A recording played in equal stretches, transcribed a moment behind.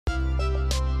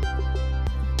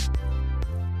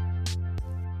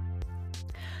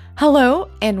Hello,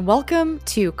 and welcome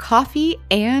to Coffee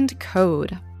and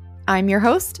Code. I'm your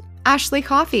host, Ashley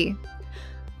Coffee.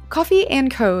 Coffee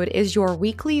and Code is your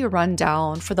weekly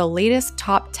rundown for the latest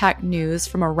top tech news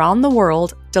from around the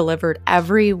world, delivered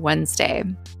every Wednesday.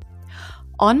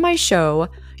 On my show,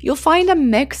 you'll find a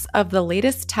mix of the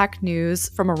latest tech news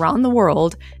from around the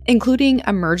world, including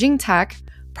emerging tech,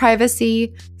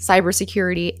 privacy,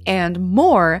 cybersecurity, and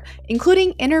more,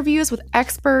 including interviews with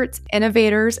experts,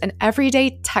 innovators, and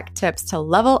everyday tech tips to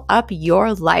level up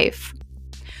your life.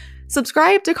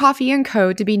 Subscribe to Coffee and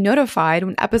Code to be notified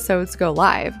when episodes go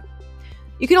live.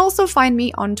 You can also find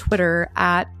me on Twitter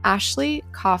at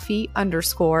AshleyCoffee_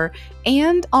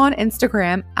 and on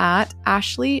Instagram at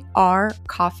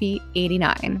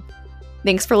AshleyRCoffee89.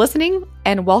 Thanks for listening,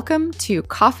 and welcome to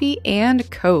Coffee and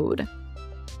Code.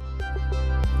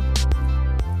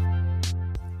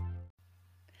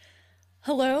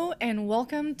 Hello, and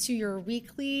welcome to your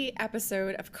weekly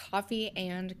episode of Coffee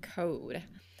and Code.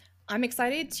 I'm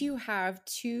excited to have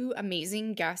two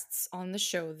amazing guests on the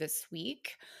show this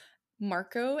week,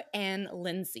 Marco and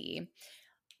Lindsay.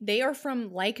 They are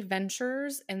from Like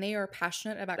Ventures, and they are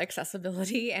passionate about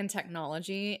accessibility and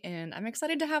technology, and I'm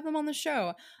excited to have them on the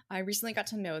show. I recently got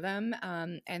to know them,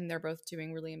 and they're both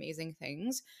doing really amazing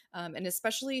things, and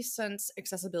especially since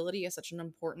accessibility is such an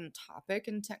important topic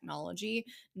in technology,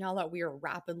 now that we are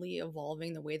rapidly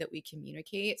evolving the way that we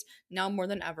communicate, now more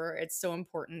than ever, it's so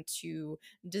important to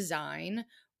design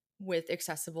with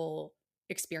accessible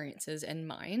experiences in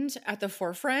mind at the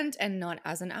forefront and not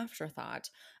as an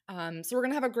afterthought. So we're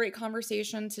going to have a great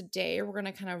conversation today. We're going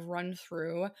to kind of run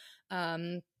through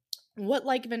what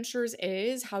Like Ventures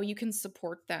is, how you can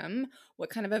support them, what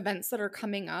kind of events that are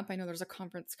coming up. I know there's a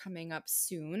conference coming up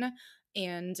soon,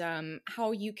 and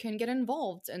how you can get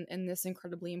involved in this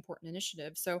incredibly important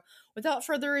initiative. So without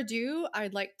further ado,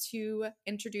 I'd like to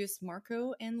introduce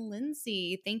Marco and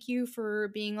Lindsay. Thank you for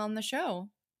being on the show.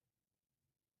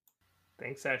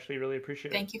 Thanks, Ashley. Really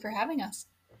appreciate it. Thank you for having us.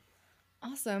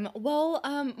 Awesome. Well,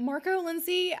 Marco,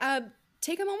 Lindsay,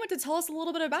 take a moment to tell us a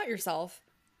little bit about yourself.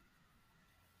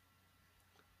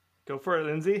 Go for it,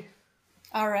 Lindsay.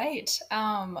 All right.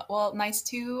 Well, nice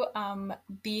to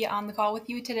be on the call with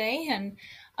you today. And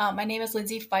my name is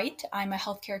Lindsay Feit. I'm a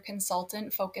healthcare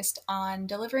consultant focused on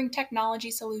delivering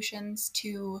technology solutions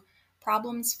to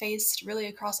problems faced really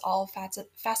across all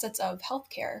facets of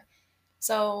healthcare.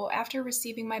 So after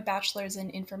receiving my bachelor's in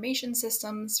information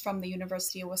systems from the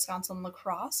University of Wisconsin-La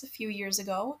Crosse a few years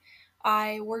ago,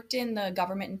 I worked in the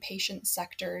government and patient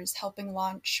sectors, helping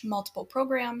launch multiple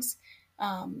programs,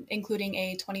 including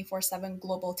a 24/7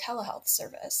 global telehealth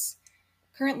service.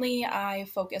 Currently, I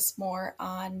focus more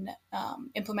on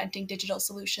implementing digital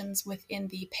solutions within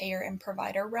the payer and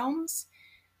provider realms.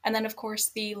 And then, of course,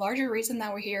 the larger reason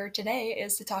that we're here today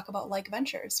is to talk about Like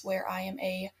Ventures, where I am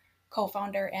a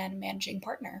co-founder and managing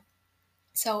partner.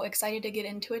 So excited to get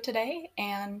into it today.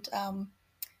 And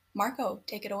Marco,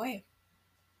 take it away.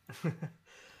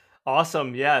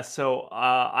 Awesome. Yeah. So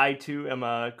I too am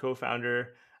a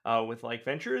co-founder with Like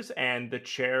Ventures and the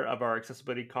chair of our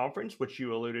accessibility conference, which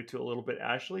you alluded to a little bit,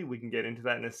 Ashley. We can get into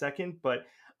that in a second. But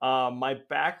my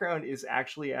background is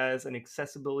actually as an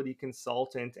accessibility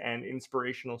consultant and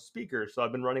inspirational speaker. So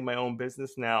I've been running my own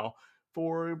business now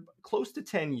for close to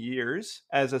 10 years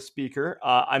as a speaker.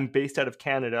 I'm based out of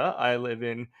Canada. I live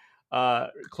in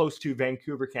close to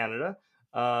Vancouver, Canada.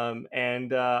 I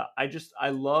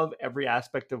love every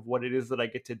aspect of what it is that I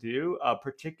get to do,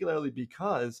 particularly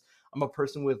because I'm a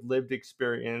person with lived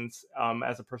experience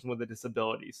as a person with a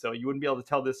disability. So you wouldn't be able to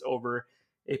tell this over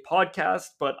a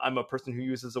podcast, but I'm a person who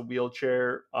uses a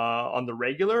wheelchair on the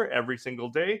regular every single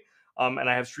day. And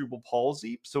I have cerebral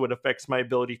palsy, so it affects my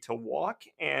ability to walk.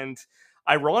 And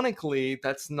ironically,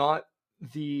 that's not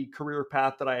the career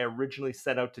path that I originally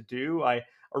set out to do. I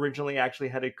originally actually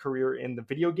had a career in the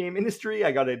video game industry.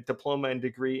 I got a diploma and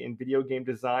degree in video game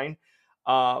design.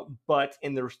 But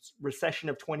in the recession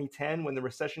of 2010, when the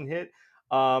recession hit,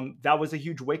 that was a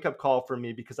huge wake up call for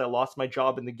me because I lost my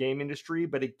job in the game industry,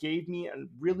 but it gave me a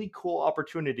really cool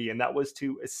opportunity. And that was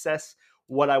to assess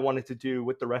what I wanted to do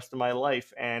with the rest of my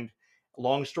life. And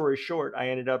long story short, I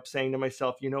ended up saying to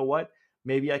myself, you know what?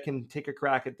 Maybe I can take a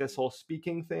crack at this whole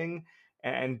speaking thing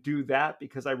and do that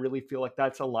because I really feel like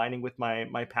that's aligning with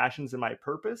my passions and my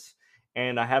purpose.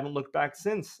 And I haven't looked back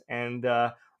since. And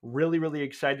really, really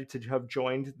excited to have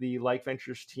joined the Like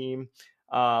Ventures team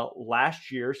last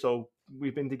year. So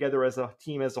we've been together as a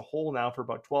team as a whole now for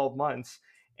about 12 months.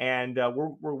 And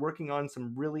we're working on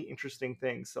some really interesting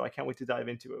things. So I can't wait to dive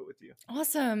into it with you.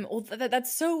 Awesome. Well,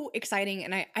 that's so exciting.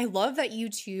 And I love that you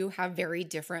two have very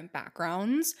different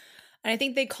backgrounds. And I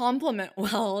think they complement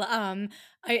well.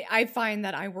 I find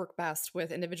that I work best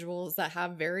with individuals that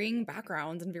have varying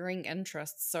backgrounds and varying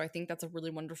interests. So I think that's a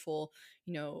really wonderful,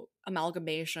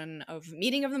 amalgamation of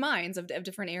meeting of the minds of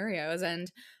different areas.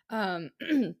 And um,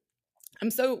 I'm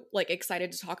so like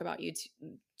excited to talk about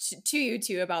to you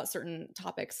two about certain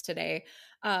topics today.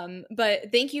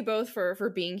 But thank you both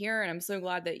for being here, and I'm so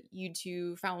glad that you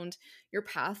two found your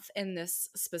path in this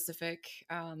specific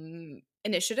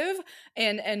initiative.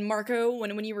 And Marco,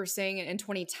 when you were saying in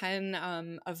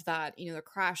 2010 of that, the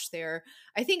crash there,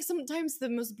 I think sometimes the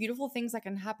most beautiful things that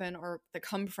can happen or that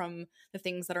come from the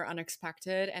things that are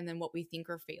unexpected, and then what we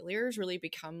think are failures really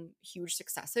become huge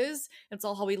successes. It's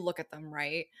all how we look at them,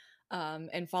 right?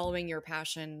 And following your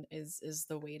passion is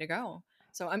the way to go.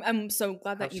 So I'm so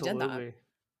glad that you did that. Absolutely.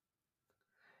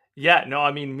 Yeah, no,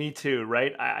 I mean, me too,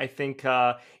 right? I think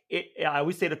I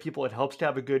always say to people, it helps to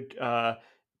have a good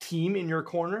team in your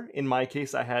corner. In my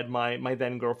case, I had my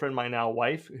then girlfriend, my now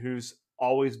wife, who's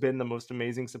always been the most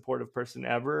amazing, supportive person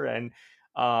ever. And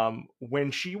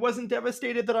when she wasn't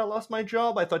devastated that I lost my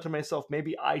job, I thought to myself,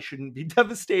 maybe I shouldn't be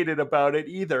devastated about it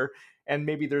either. And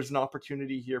maybe there's an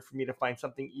opportunity here for me to find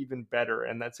something even better.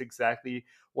 And that's exactly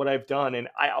what I've done. And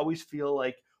I always feel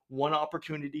like one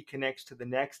opportunity connects to the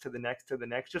next, to the next, to the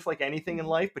next, just like anything in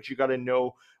life. But you got to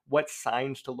know what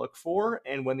signs to look for.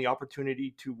 And when the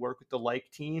opportunity to work with the like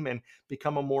team and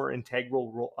become a more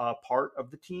integral part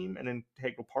of the team, an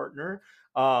integral partner,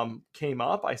 came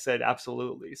up, I said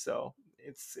absolutely. So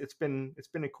it's been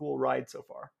a cool ride so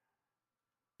far.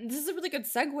 This is a really good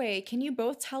segue. Can you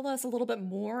both tell us a little bit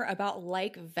more about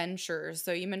Like Ventures?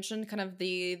 So you mentioned kind of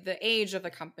the age of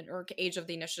the company or age of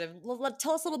the initiative.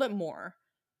 Tell us a little bit more.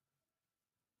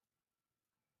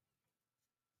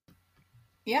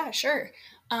 Yeah, sure.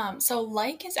 So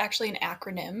LIKE is actually an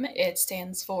acronym. It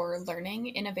stands for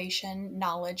Learning, Innovation,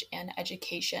 Knowledge, and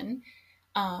Education.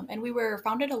 And we were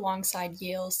founded alongside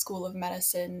Yale School of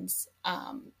Medicine's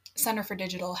Center for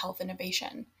Digital Health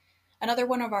Innovation. Another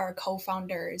one of our co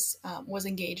founders was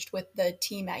engaged with the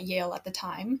team at Yale at the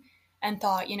time and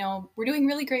thought, we're doing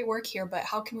really great work here, but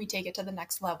how can we take it to the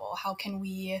next level? How can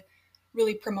we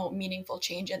really promote meaningful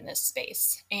change in this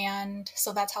space? And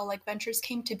so that's how Like Ventures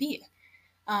came to be.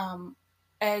 Um,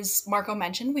 as Marco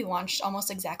mentioned, we launched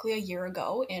almost exactly a year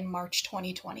ago in March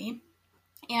 2020.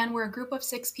 And we're a group of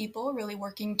 6 people really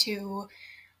working to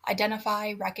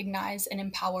identify, recognize, and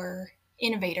empower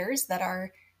innovators that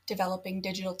are developing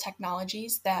digital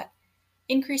technologies that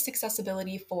increase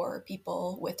accessibility for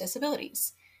people with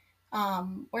disabilities.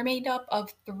 We're made up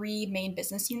of 3 main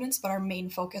business units, but our main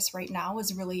focus right now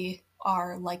is really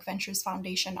our Like Ventures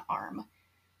Foundation arm,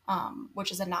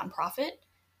 which is a nonprofit.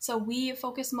 So we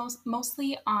focus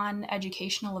mostly on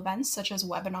educational events such as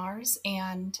webinars.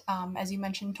 And as you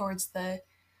mentioned towards the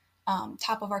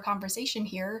top of our conversation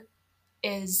here,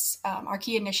 is our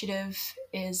key initiative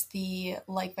is the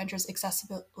Like Ventures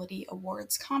Accessibility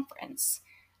Awards Conference.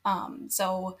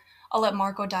 So I'll let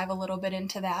Marco dive a little bit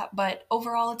into that. But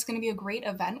overall, it's going to be a great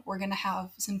event. We're going to have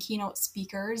some keynote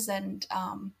speakers. And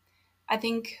I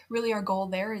think really our goal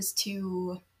there is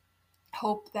to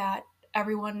hope that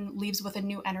everyone leaves with a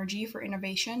new energy for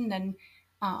innovation and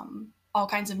all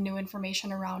kinds of new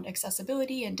information around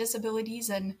accessibility and disabilities,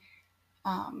 and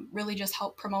really just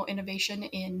help promote innovation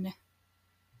in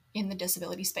the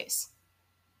disability space.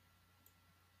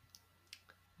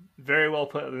 Very well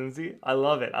put, Lindsay. I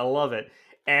love it. I love it.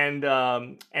 And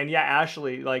yeah,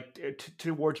 Ashley, like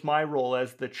towards my role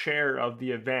as the chair of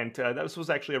the event, this was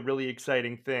actually a really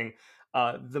exciting thing.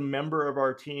 The member of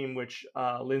our team, which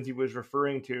Lindsay was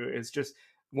referring to, is just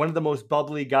one of the most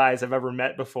bubbly guys I've ever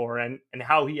met before. And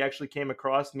how he actually came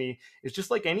across me is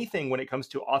just like anything when it comes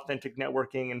to authentic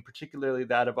networking, and particularly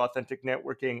that of authentic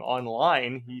networking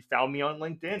online. He found me on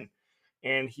LinkedIn,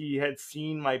 and he had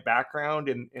seen my background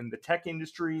in the tech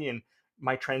industry and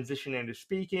my transition into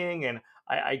speaking. And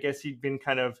I guess he'd been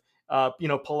kind of,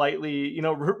 politely,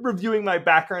 reviewing my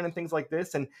background and things like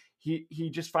this. And he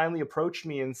just finally approached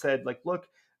me and said, like, look,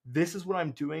 this is what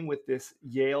I'm doing with this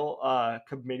Yale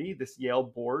committee, this Yale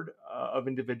board of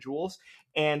individuals.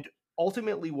 And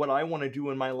ultimately, what I want to do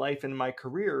in my life and my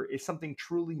career is something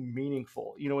truly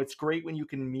meaningful. It's great when you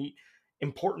can meet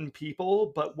important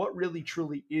people, but what really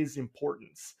truly is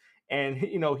importance? And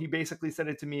he basically said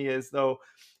it to me as though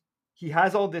he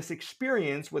has all this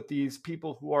experience with these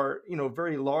people who are,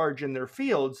 very large in their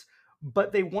fields,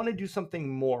 but they want to do something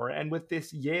more. And with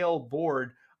this Yale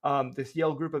board, this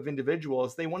Yale group of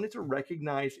individuals, they wanted to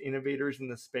recognize innovators in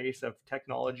the space of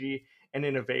technology and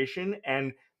innovation.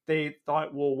 And they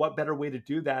thought, well, what better way to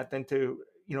do that than to,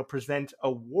 present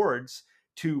awards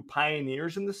to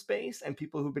pioneers in the space and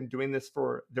people who've been doing this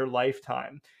for their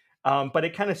lifetime. But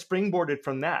it kind of springboarded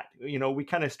from that. We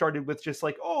kind of started with just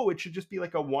like, oh, it should just be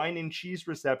like a wine and cheese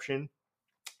reception.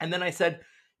 And then I said,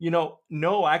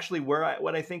 no, actually,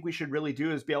 what I think we should really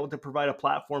do is be able to provide a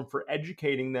platform for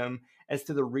educating them as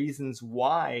to the reasons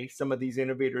why some of these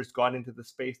innovators got into the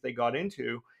space they got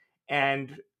into,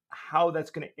 and how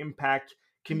that's going to impact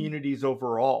communities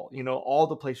overall. All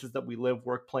the places that we live,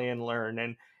 work, play, and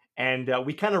learn, and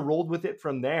we kind of rolled with it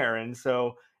from there. And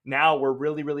so now we're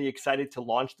really, really excited to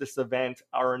launch this event.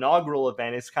 Our inaugural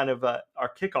event is kind of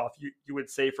our kickoff, you would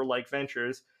say, for Like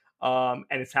Ventures, and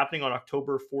it's happening on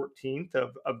October 14th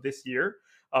of this year.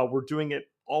 We're doing it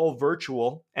all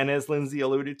virtual. And as Lindsay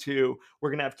alluded to, we're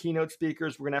going to have keynote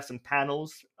speakers. We're going to have some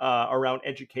panels around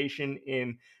education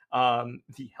in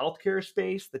the healthcare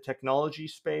space, the technology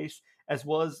space, as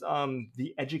well as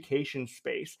the education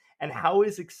space. And how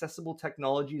is accessible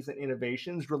technologies and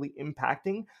innovations really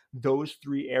impacting those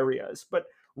three areas? But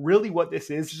really what this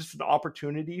is just an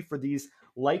opportunity for these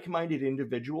like-minded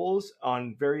individuals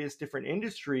on various different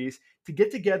industries to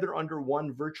get together under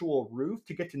one virtual roof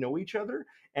to get to know each other.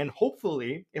 And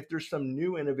hopefully, if there's some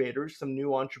new innovators, some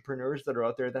new entrepreneurs that are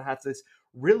out there that has this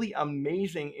really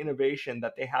amazing innovation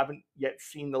that they haven't yet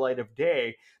seen the light of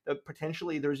day, that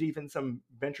potentially there's even some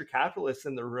venture capitalists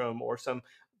in the room, or some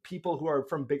people who are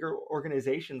from bigger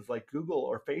organizations like Google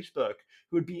or Facebook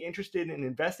who would be interested in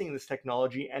investing in this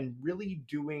technology and really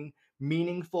doing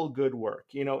meaningful good work.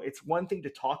 It's one thing to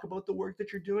talk about the work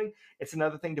that you're doing. It's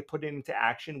another thing to put it into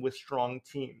action with strong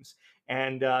teams.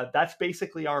 And that's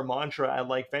basically our mantra at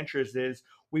Like Ventures is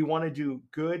we want to do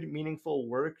good, meaningful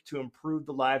work to improve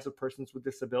the lives of persons with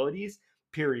disabilities,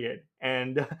 period.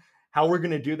 And how we're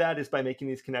going to do that is by making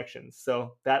these connections.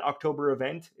 So that October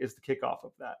event is the kickoff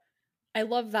of that. I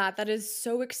love that. That is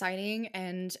so exciting.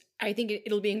 And I think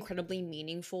it'll be incredibly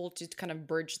meaningful to kind of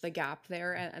bridge the gap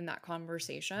there and that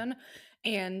conversation.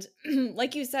 And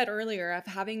like you said earlier, of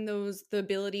having the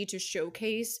ability to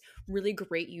showcase really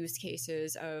great use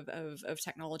cases of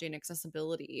technology and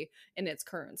accessibility in its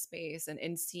current space,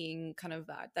 and seeing kind of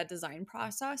that design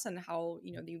process and how,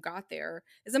 you got there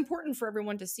is important for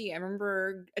everyone to see. I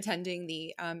remember attending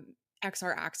the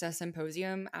XR Access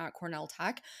Symposium at Cornell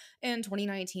Tech in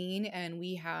 2019, and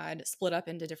we had split up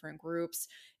into different groups,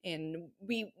 and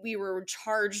we were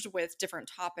charged with different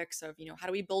topics of, how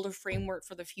do we build a framework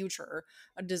for the future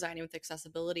of designing with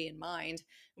accessibility in mind.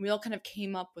 And we all kind of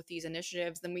came up with these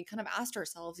initiatives. Then we kind of asked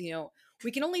ourselves,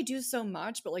 we can only do so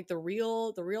much, but like the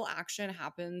real action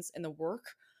happens in the work.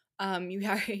 You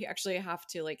actually have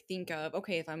to like think of,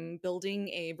 okay, if I'm building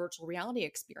a virtual reality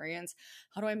experience,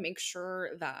 how do I make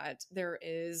sure that there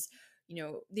is,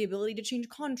 the ability to change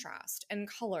contrast and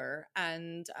color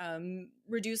and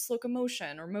reduce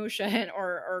locomotion or motion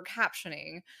or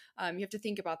captioning. You have to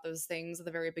think about those things at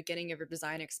the very beginning of your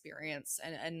design experience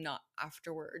and not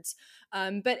afterwards.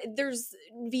 But there's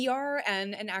VR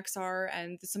and XR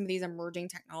and some of these emerging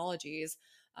technologies.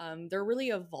 They're really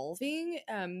evolving.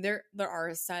 There are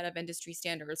a set of industry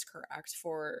standards, correct,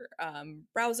 for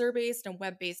browser-based and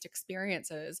web-based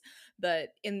experiences, but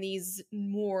in these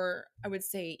more, I would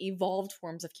say, evolved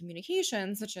forms of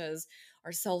communication, such as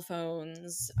our cell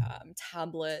phones,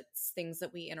 tablets, things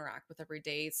that we interact with every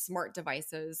day, smart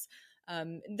devices. I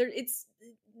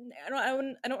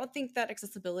don't think that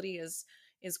accessibility is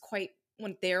quite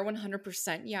went there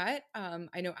 100% yet.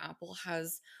 I know Apple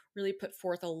has really put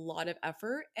forth a lot of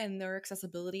effort in their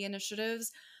accessibility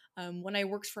initiatives. When I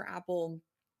worked for Apple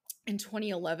in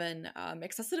 2011,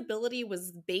 accessibility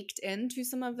was baked into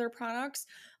some of their products,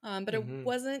 but it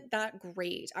wasn't that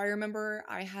great. I remember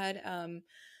I had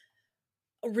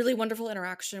a really wonderful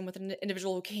interaction with an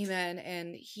individual who came in,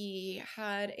 and he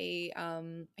had I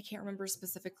can't remember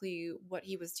specifically what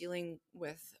he was dealing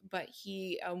with, but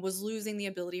he was losing the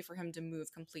ability for him to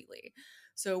move completely.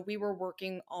 So we were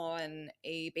working on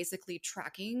a basically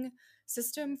tracking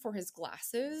system for his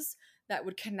glasses that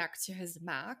would connect to his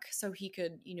Mac, so he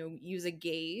could, use a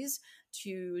gaze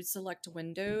to select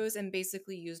windows and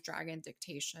basically use dragon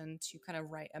dictation to kind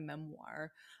of write a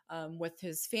memoir with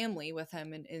his family with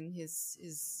him in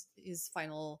his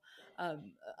final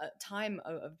time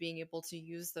of being able to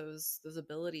use those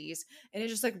abilities. And it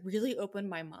just like really opened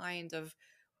my mind of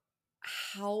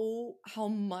how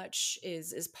much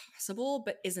is possible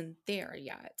but isn't there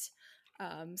yet.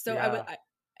 So Yeah.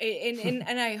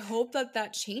 and I hope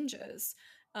that changes.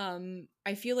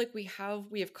 I feel like we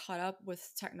have caught up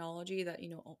with technology that,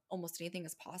 almost anything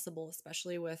is possible,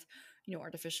 especially with,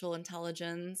 artificial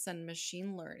intelligence and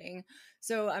machine learning.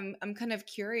 So I'm kind of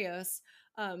curious,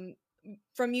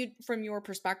 from your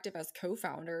perspective as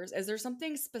co-founders, is there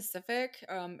something specific,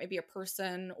 maybe a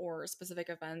person or a specific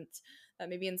event that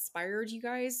maybe inspired you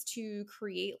guys to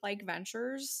create Like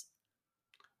Ventures?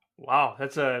 Wow,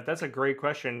 that's a great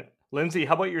question. Lindsay,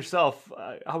 how about yourself?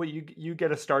 How about you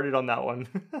get us started on that one?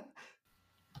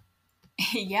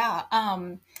 Yeah.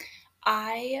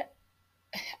 I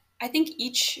I think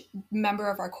each member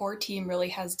of our core team really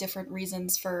has different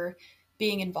reasons for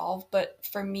being involved. But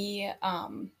for me,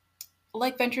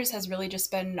 Like Ventures has really just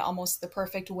been almost the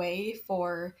perfect way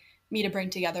for me to bring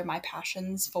together my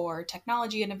passions for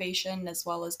technology innovation as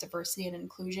well as diversity and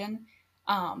inclusion.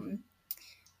 Um,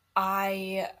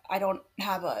 I don't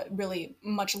have a really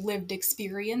much lived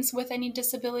experience with any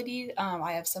disability.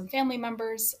 I have some family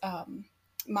members.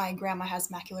 My grandma has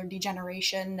macular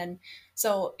degeneration, and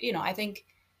so I think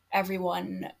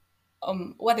everyone,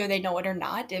 whether they know it or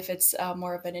not, if it's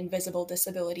more of an invisible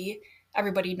disability,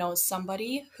 everybody knows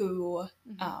somebody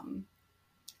Mm-hmm. um,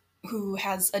 who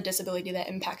has a disability that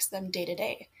impacts them day to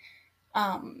day.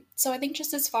 So I think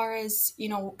just as far as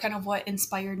kind of what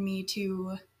inspired me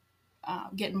to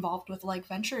get involved with Like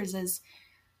Ventures is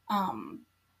um,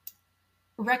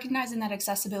 recognizing that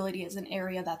accessibility is an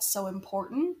area that's so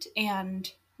important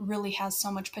and really has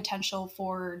so much potential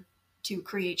for to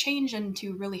create change and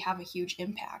to really have a huge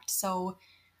impact. So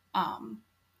um,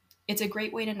 it's a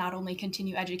great way to not only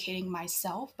continue educating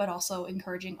myself, but also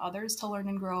encouraging others to learn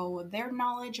and grow their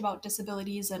knowledge about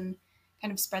disabilities and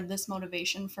kind of spread this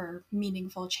motivation for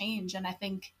meaningful change. And I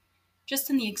think just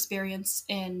in the experience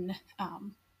in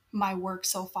my work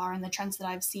so far and the trends that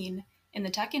I've seen in the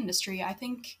tech industry, I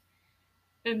think,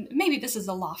 and maybe this is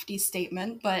a lofty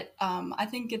statement, but I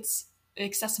think it's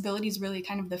accessibility is really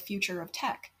kind of the future of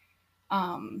tech.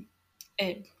 Um,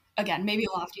 it again, maybe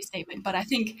a lofty statement, but I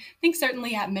think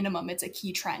certainly at minimum, it's a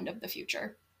key trend of the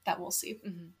future that we'll see.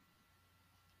 Mm-hmm.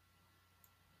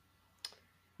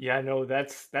 Yeah, no,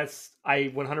 that's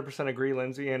I 100% agree,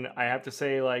 Lindsay, and I have to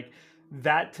say, like,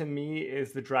 that to me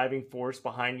is the driving force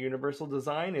behind universal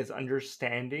design, is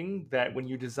understanding that when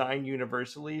you design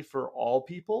universally for all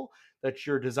people, that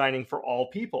you're designing for all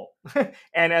people.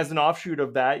 And as an offshoot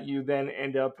of that, you then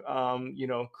end up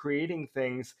creating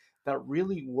things that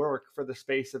really work for the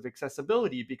space of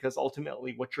accessibility, because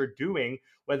ultimately what you're doing,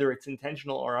 whether it's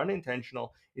intentional or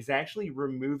unintentional, is actually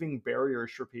removing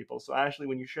barriers for people. So Ashley,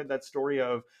 when you shared that story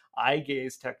of eye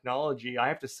gaze technology, I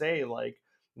have to say, like,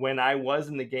 when I was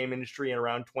in the game industry in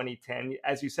around 2010,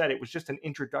 as you said, it was just an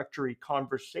introductory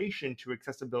conversation to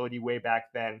accessibility way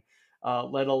back then,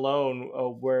 let alone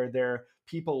where there are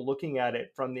people looking at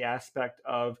it from the aspect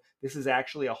of this is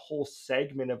actually a whole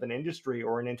segment of an industry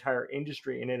or an entire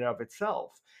industry in and of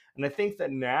itself. And I think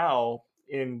that now,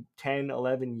 in 10,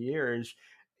 11 years,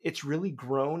 it's really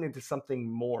grown into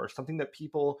something more, something that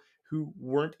people who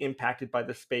weren't impacted by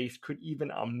the space could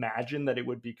even imagine that it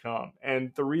would become.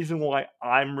 And the reason why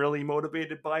I'm really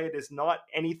motivated by it is not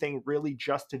anything really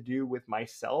just to do with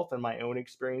myself and my own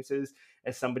experiences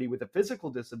as somebody with a physical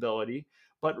disability,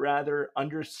 but rather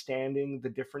understanding the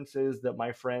differences that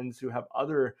my friends who have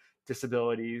other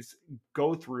disabilities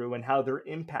go through and how they're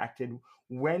impacted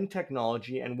when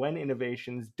technology and when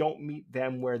innovations don't meet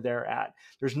them where they're at.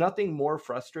 There's nothing more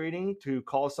frustrating to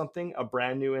call something a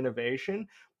brand new innovation,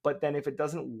 but then if it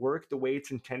doesn't work the way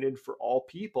it's intended for all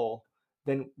people,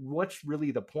 then what's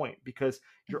really the point? Because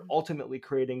you're Mm-hmm. ultimately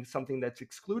creating something that's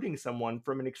excluding someone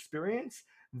from an experience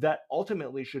that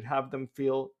ultimately should have them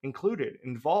feel included,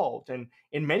 involved. And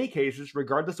in many cases,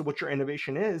 regardless of what your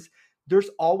innovation is, there's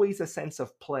always a sense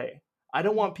of play. I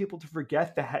don't want people to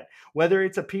forget that, whether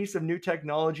it's a piece of new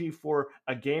technology for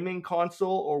a gaming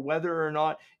console or whether or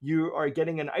not you are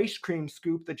getting an ice cream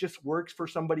scoop that just works for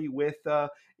somebody with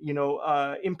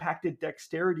impacted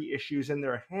dexterity issues in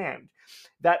their hand.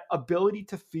 That ability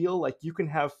to feel like you can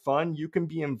have fun, you can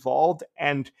be involved,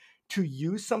 and to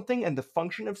use something and the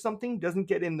function of something doesn't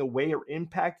get in the way or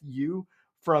impact you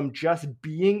from just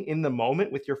being in the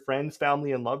moment with your friends,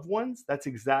 family, and loved ones. That's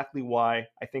exactly why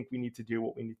I think we need to do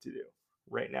what we need to do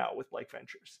right now with Like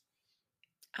Ventures.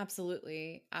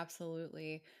 Absolutely.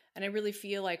 Absolutely. And I really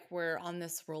feel like we're on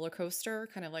this roller coaster,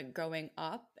 kind of like going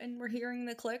up, and we're hearing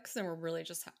the clicks, and we're really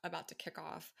just about to kick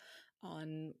off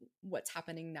on what's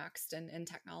happening next in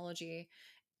technology.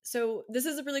 So this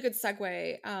is a really good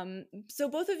segue. So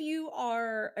both of you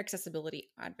are accessibility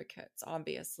advocates,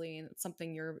 obviously, and it's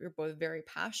something you're both very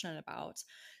passionate about.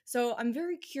 So I'm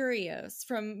very curious,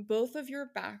 from both of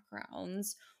your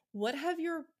backgrounds, what have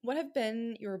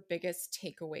been your biggest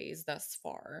takeaways thus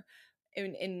far?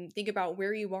 And think about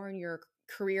where you are in your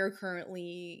career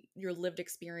currently, your lived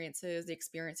experiences, the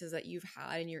experiences that you've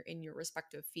had in your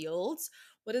respective fields,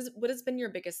 what has been your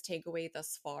biggest takeaway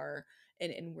thus far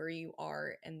in where you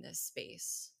are in this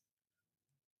space?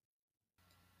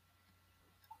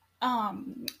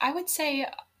 I would say,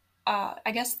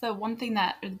 I guess the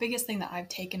biggest thing that I've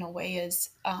taken away is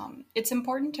it's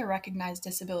important to recognize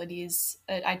disabilities.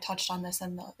 I touched on this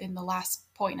in the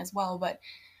last point as well, but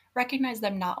recognize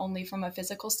them not only from a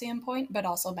physical standpoint, but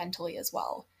also mentally as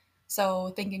well. So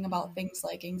thinking about Mhm. things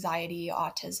like anxiety,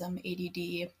 autism,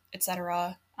 ADD,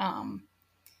 etc.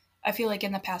 I feel like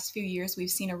in the past few years,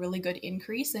 we've seen a really good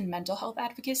increase in mental health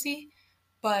advocacy,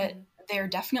 but Mhm. there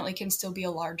definitely can still be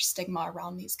a large stigma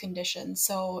around these conditions.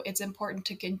 So it's important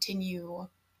to continue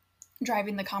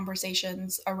driving the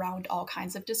conversations around all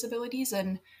kinds of disabilities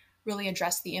and really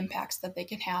address the impacts that they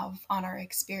can have on our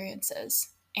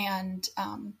experiences. And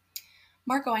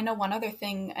Marco, I know one other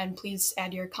thing, and please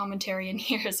add your commentary in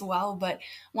here as well, but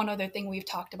one other thing we've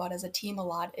talked about as a team a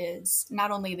lot is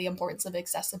not only the importance of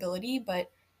accessibility,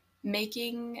 but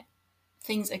making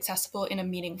things accessible in a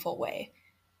meaningful way.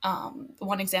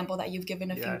 One example that you've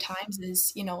given a few Yes. times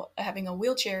is, having a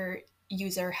wheelchair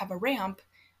user have a ramp,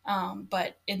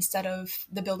 but instead of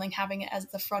the building having it as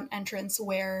the front entrance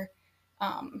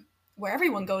um, where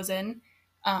everyone goes in,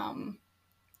 um,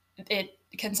 it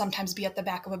can sometimes be at the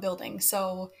back of a building.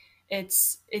 So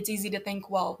it's easy to think,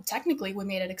 well, technically we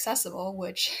made it accessible,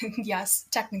 which yes,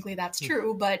 technically that's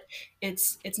true, but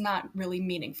it's not really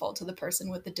meaningful to the person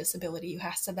with the disability who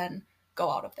has to then go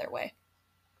out of their way.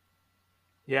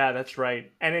 Yeah, that's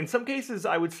right. And in some cases,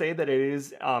 I would say that it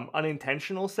is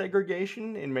unintentional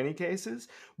segregation in many cases,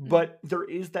 Mhm. but there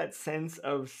is that sense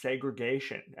of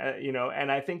segregation,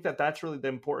 and I think that that's really the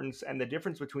importance and the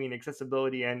difference between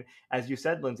accessibility and, as you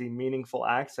said, Lindsay, meaningful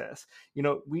access.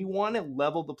 We want to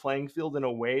level the playing field in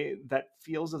a way that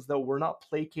feels as though we're not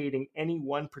placating any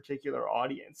one particular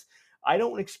audience. I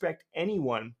don't expect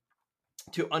anyone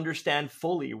to understand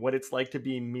fully what it's like to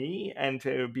be me and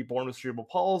to be born with cerebral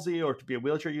palsy or to be a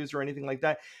wheelchair user or anything like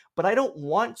that. But I don't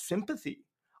want sympathy.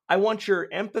 I want your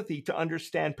empathy to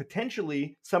understand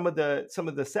potentially some of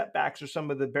the setbacks or some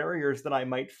of the barriers that I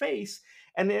might face.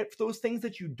 And if those things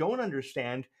that you don't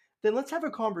understand, then let's have a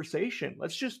conversation.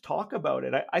 Let's just talk about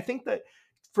it. I think that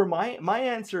for my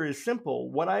answer is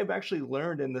simple. What I've actually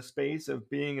learned in the space of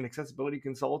being an accessibility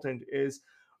consultant is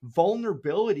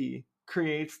vulnerability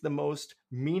creates the most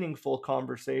meaningful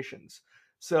conversations.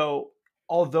 So,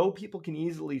 although people can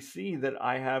easily see that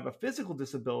I have a physical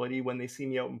disability when they see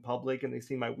me out in public and they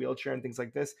see my wheelchair and things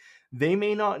like this, they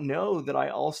may not know that I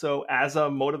also, as a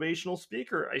motivational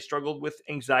speaker, I struggled with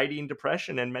anxiety and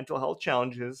depression and mental health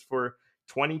challenges for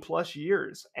 20 plus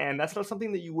years. And that's not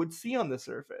something that you would see on the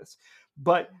surface.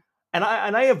 But and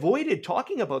I avoided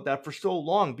talking about that for so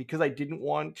long because I didn't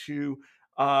want to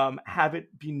have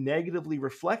it be negatively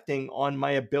reflecting on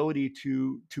my ability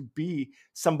to be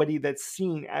somebody that's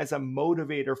seen as a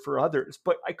motivator for others.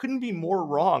 But I couldn't be more Mhm.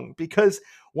 wrong because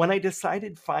when I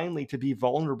decided finally to be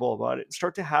vulnerable about it,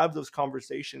 start to have those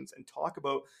conversations and talk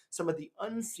about some of the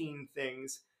unseen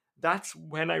things, that's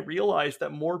when I realized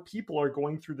that more people are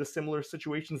going through the similar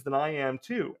situations than I am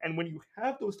too. And when you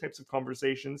have those types of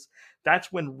conversations,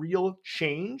 that's when real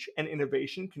change and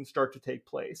innovation can start to take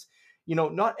place.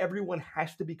 Not everyone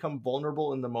has to become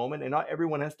vulnerable in the moment and not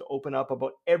everyone has to open up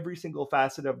about every single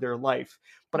facet of their life.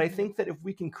 But I Mhm. think that if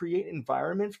we can create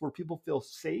environments where people feel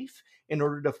safe in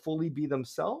order to fully be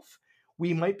themselves,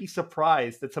 we might be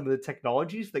surprised at some of the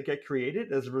technologies that get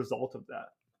created as a result of that.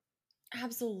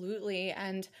 Absolutely.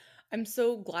 And I'm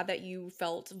so glad that you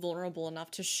felt vulnerable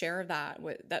enough to share that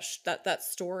with that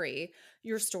story,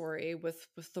 your story with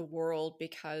the world,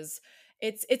 because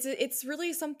it's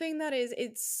really something that is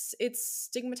it's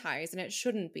stigmatized and it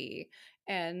shouldn't be.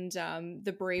 And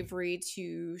the bravery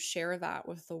to share that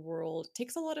with the world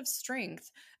takes a lot of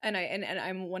strength. And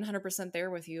I'm 100%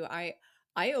 there with you.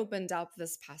 I opened up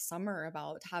this past summer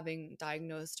about having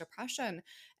diagnosed depression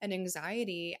and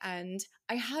anxiety, and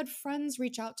I had friends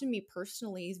reach out to me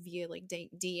personally via like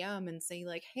DM and say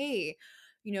like, "Hey,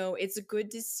 it's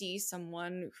good to see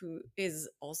someone who is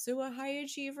also a high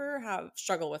achiever have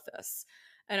struggle with this."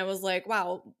 And I was like,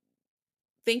 "Wow,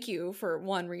 thank you for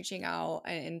one reaching out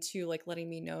and two like letting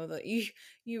me know that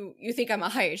you think I'm a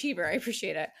high achiever. I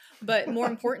appreciate it. But more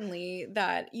importantly,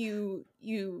 that you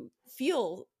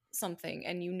feel something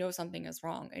and something is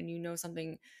wrong and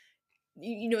something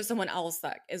you know someone else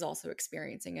that is also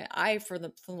experiencing it. I for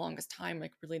the longest time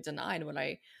like really denied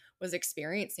was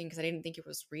experiencing because I didn't think it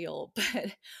was real.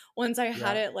 But once I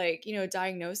had Yeah. it like,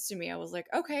 diagnosed to me, I was like,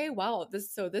 okay, wow,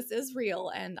 this is real.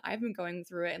 And I've been going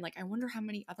through it, and like I wonder how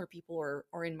many other people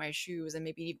are in my shoes and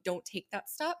maybe don't take that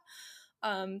step.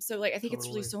 So like I think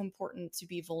it's really Totally. so important to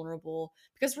be vulnerable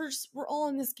because we're all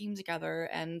in this game together,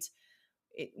 and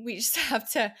we just have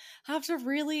to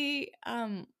really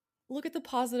look at the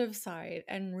positive side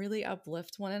and really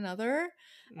uplift one another,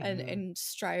 and Hmm.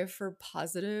 strive for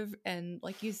positive and,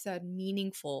 like you said,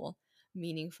 meaningful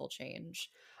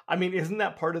change. I mean, isn't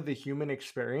that part of the human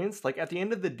experience? Like at the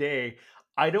end of the day,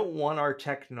 I don't want our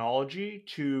technology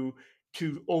to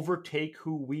overtake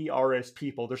who we are as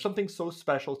people. There's something so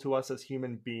special to us as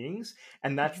human beings,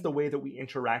 and that's the Mhm. way that we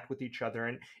interact with each other.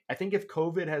 And I think if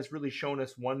COVID has really shown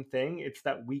us one thing, it's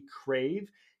that we crave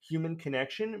human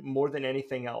connection more than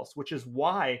anything else, which is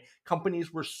why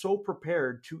companies were so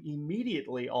prepared to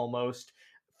immediately almost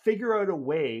figure out a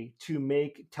way to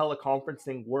make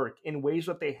teleconferencing work in ways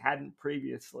that they hadn't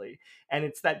previously. And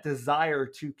it's that desire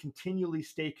to continually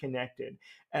stay connected.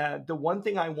 The one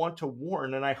thing I want to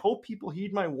warn, and I hope people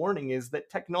heed my warning, is that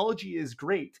technology is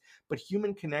great, but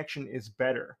human connection is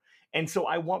better. And so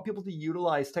I want people to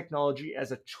utilize technology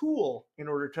as a tool in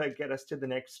order to get us to the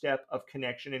next step of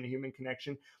connection and human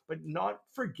connection, but not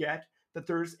forget that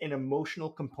there's an emotional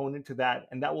component to that,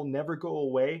 and that will never go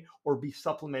away or be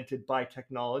supplemented by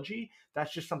technology.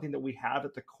 That's just something that we have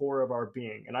at the core of our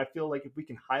being. And I feel like if we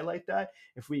can highlight that,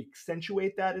 if we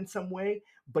accentuate that in some way,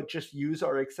 but just use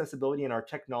our accessibility and our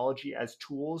technology as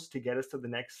tools to get us to the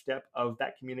next step of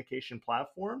that communication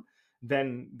platform,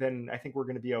 then I think we're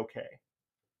going to be okay.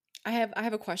 I have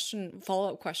a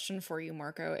follow-up question for you,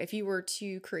 Marco. If you were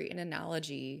to create an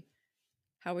analogy,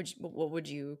 what would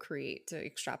you create to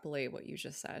extrapolate what you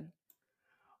just said?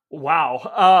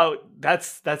 Wow,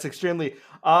 that's extremely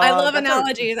I love that's a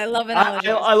analogies. I love analogies.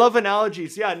 I love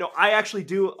analogies. Yeah, no, I actually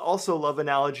do also love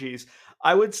analogies.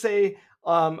 I would say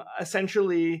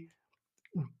essentially,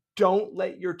 don't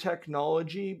let your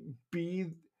technology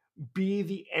be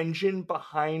the engine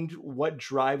behind what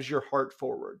drives your heart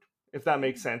forward, if that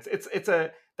makes sense. It's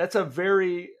a That's a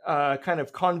very kind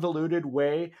of convoluted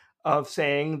way of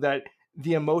saying that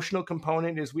the emotional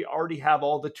component is we already have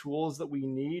all the tools that we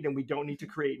need and we don't need to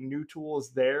Mhm. create new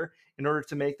tools there in order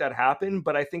to make that happen.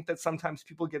 But I think that sometimes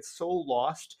people get so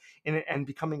lost in it and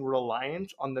becoming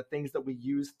reliant on the things that we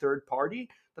use third party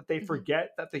that they Mhm.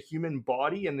 forget that the human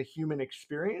body and the human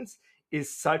experience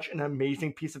is such an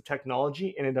amazing piece of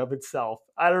technology in and of itself.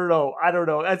 I don't know. I don't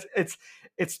know.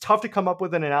 It's tough to come up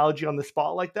with an analogy on the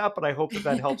spot like that, but I hope that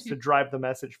that helps to drive the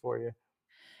message for you.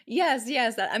 Yes,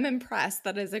 yes, I'm impressed.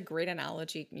 That is a great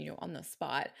analogy, on the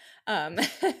spot.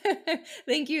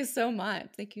 Thank you so much.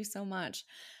 Thank you so much.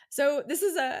 So this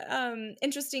is a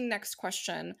interesting next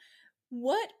question.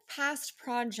 What past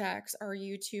projects are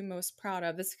you two most proud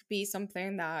of? This could be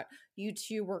something that you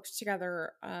two worked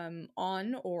together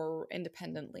on or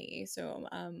independently. So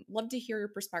love to hear your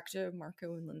perspective,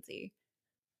 Marco and Lindsay.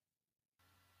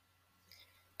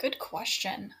 Good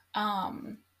question.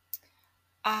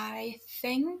 I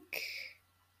think,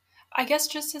 I guess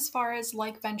just as far as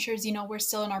like ventures, we're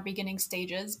still in our beginning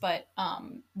stages, but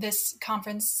this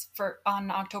conference for on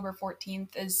October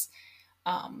 14th is,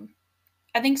 um,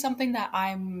 I think, something that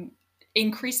I'm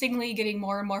increasingly getting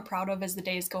more and more proud of as the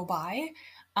days go by.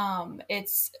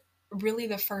 It's really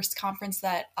the first conference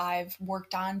that I've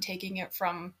worked on, taking it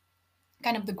from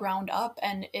kind of the ground up,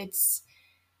 and it's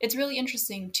really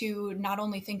interesting to not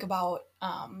only think about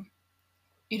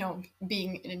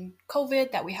being in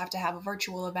COVID, that we have to have a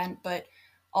virtual event, but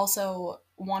also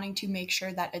wanting to make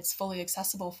sure that it's fully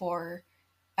accessible for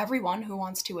everyone who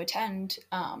wants to attend,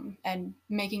 and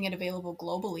making it available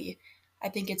globally. I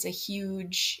think it's a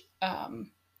huge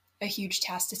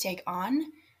task to take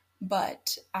on,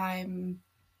 but I'm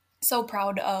so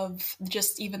proud of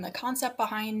just even the concept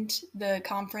behind the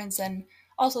conference, and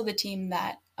also the team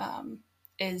that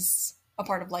is a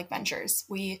part of Like Ventures.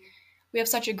 We have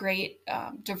such a great,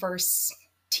 diverse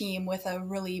team with a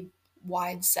really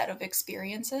wide set of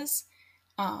experiences,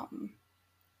 um,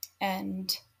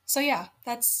 and so yeah,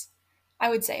 that's, I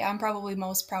would say I'm probably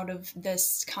most proud of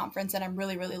this conference, and I'm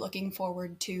really really looking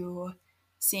forward to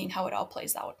seeing how it all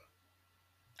plays out.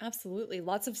 Absolutely.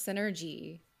 Lots of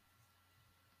synergy.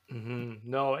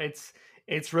 No,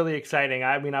 it's really exciting.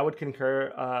 I mean, I would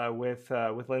concur with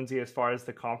Lindsay as far as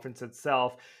the conference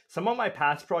itself. Some of my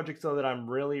past projects, though, that I'm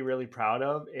really proud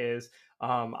of is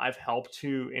I've helped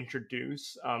to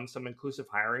introduce some inclusive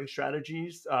hiring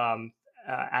strategies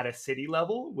at a city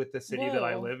level with the city that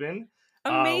I Whoa. live in,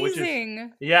 which is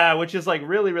Amazing. yeah, which is like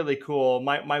really cool.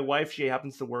 My wife, she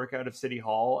happens to work out of City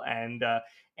Hall,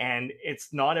 And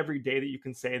it's not every day that you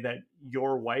can say that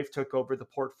your wife took over the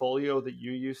portfolio that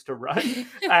you used to run,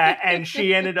 and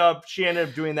she ended up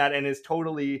doing that and is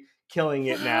totally killing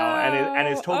it now, and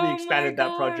is Wow. totally Oh my expanded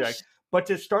that project. gosh. But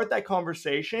to start that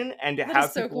conversation and to That is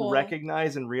have so people cool.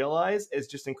 recognize and realize is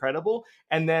just incredible.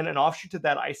 And then an offshoot to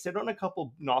that, I sit on a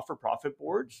couple not-for-profit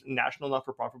boards, national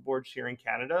not-for-profit boards here in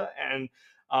Canada, and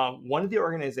one of the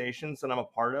organizations that I'm a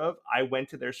part of, I went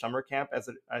to their summer camp as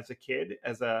a kid,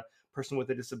 as a person with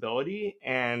a disability,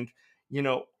 and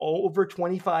over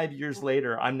 25 years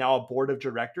later, I'm now a board of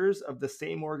directors of the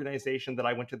same organization that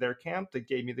I went to their camp that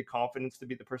gave me the confidence to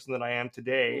be the person that I am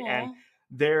today. And Aw.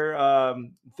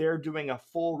 they're doing a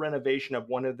full renovation of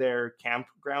one of their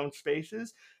campground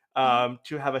spaces, Uh-huh.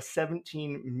 to have a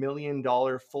 $17 million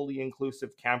fully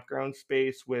inclusive campground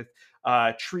space with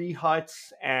tree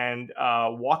huts and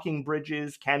walking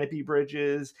bridges, canopy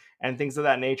bridges, and things of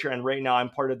that nature. And right now, I'm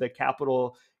part of the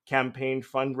capital campaign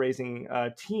fundraising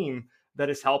team that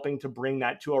is helping to bring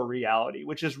that to a reality,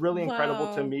 which is really incredible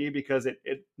to Wow. me because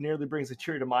it nearly brings a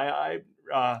tear to my eye.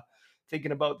 Uh,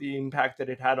 Thinking about the impact that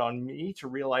it had on me, to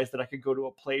realize that I could go to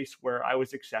a place where I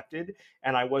was accepted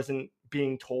and I wasn't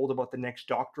being told about the next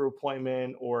doctor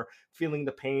appointment or feeling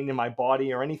the pain in my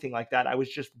body or anything like that. I was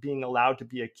just being allowed to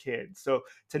be a kid. So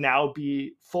to now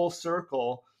be full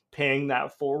circle, paying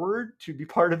that forward to be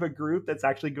part of a group that's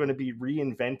actually going to be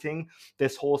reinventing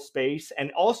this whole space.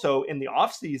 And also in the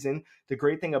off season, the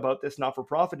great thing about this not for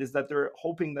profit is that they're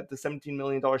hoping that the $17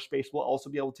 million space will also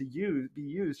be able to be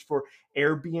used for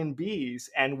Airbnbs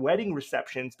and wedding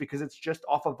receptions, because it's just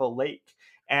off of a lake.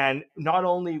 And not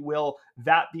only will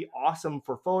that be awesome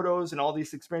for photos and all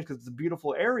these experiences because it's a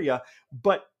beautiful area,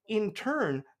 but in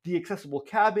turn, the accessible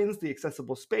cabins, the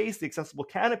accessible space, the accessible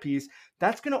canopies,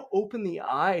 that's going to open the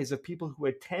eyes of people who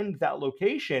attend that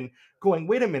location, going,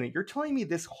 wait a minute, you're telling me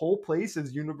this whole place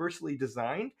is universally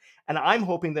designed? And I'm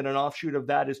hoping that an offshoot of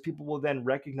that is people will then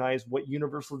recognize what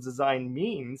universal design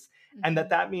means, and Mhm.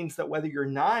 that means that whether you're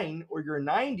 9 or you're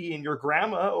 90 and your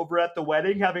grandma over at the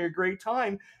wedding having a great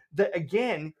time, that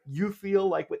again, you feel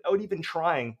like without even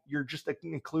trying, you're just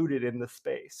included in the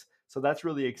space. So that's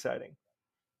really exciting.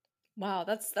 Wow,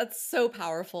 that's so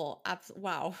powerful.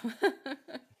 Wow.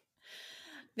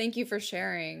 Thank you for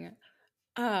sharing.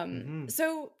 Hmm.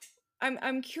 So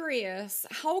I'm curious,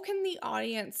 how can the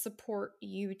audience support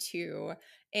you two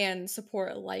and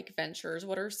support like ventures?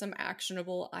 What are some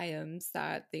actionable items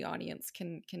that the audience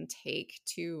can take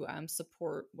to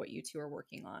support what you two are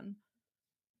working on?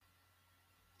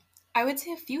 I would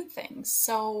say a few things.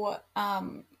 So,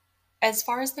 as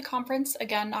far as the conference,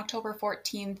 again, October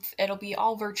 14th, it'll be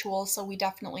all virtual. So, we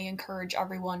definitely encourage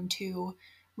everyone to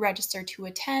register to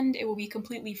attend. It will be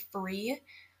completely free.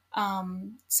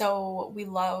 So, we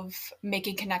love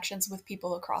making connections with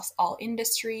people across all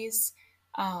industries.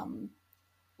 Um,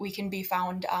 we can be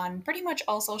found on pretty much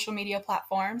all social media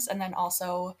platforms, and then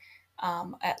also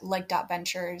at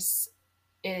like.ventures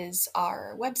is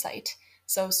our website.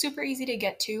 So super easy to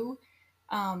get to.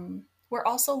 We're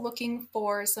also looking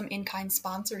for some in-kind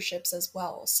sponsorships as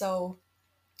well. So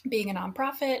being a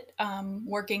nonprofit,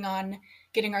 working on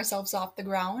getting ourselves off the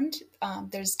ground,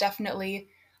 there's definitely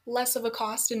less of a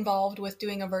cost involved with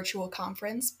doing a virtual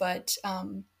conference, but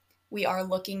we are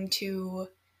looking to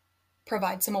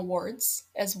provide some awards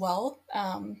as well,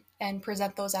 and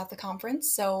present those at the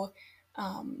conference. So,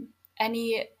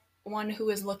 anyone who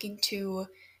is looking to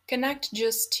connect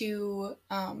just to,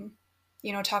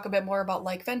 talk a bit more about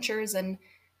like ventures and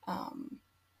um,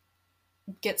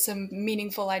 get some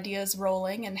meaningful ideas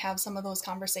rolling and have some of those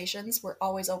conversations, we're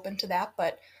always open to that.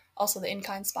 But also, the in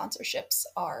kind sponsorships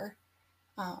are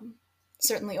um,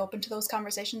 certainly open to those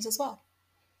conversations as well.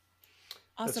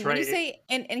 That's Awesome. When you right. say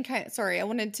in kind, sorry, I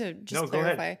wanted to just No, go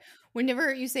ahead. clarify.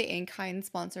 Whenever you say in kind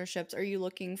sponsorships, are you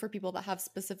looking for people that have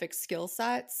specific skill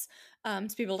sets to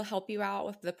be able to help you out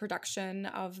with the production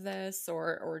of this,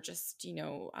 or just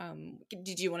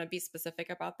did you want to be specific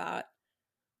about that?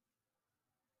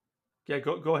 Yeah,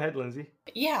 go ahead, Lindsay.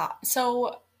 Yeah,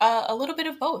 so a little bit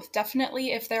of both.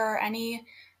 Definitely, if there are any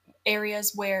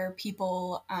areas where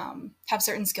people have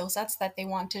certain skill sets that they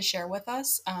want to share with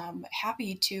us,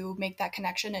 happy to make that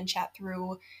connection and chat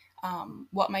through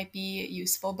what might be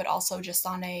useful, but also just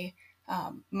on a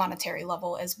monetary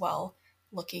level as well,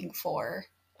 looking for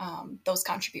those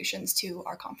contributions to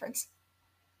our conference.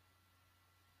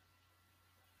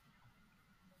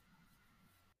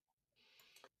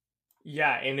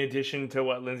 Yeah, in addition to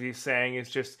what Lindsay's saying, is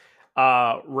just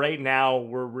Right now,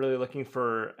 we're really looking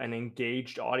for an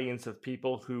engaged audience of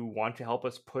people who want to help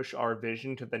us push our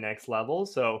vision to the next level.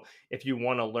 So, if you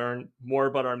want to learn more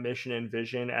about our mission and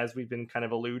vision, as we've been kind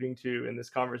of alluding to in this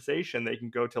conversation, they can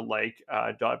go to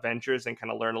dot ventures and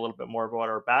kind of learn a little bit more about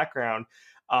our background.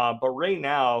 But right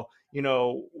now,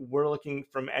 we're looking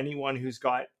from anyone who's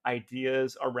got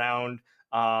ideas around,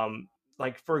 um,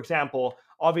 like for example,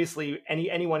 obviously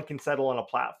anyone can settle on a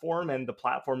platform, and the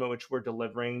platform in which we're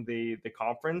delivering the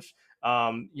conference,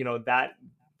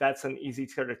 that's an easy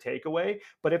sort of takeaway.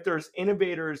 But if there's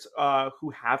innovators who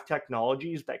have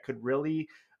technologies that could really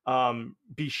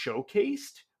be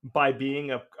showcased by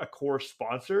being a core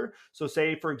sponsor. So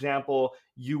say, for example,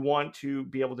 you want to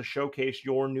be able to showcase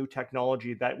your new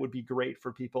technology that would be great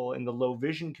for people in the low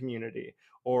vision community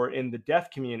or in the deaf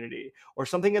community, or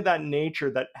something of that nature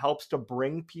that helps to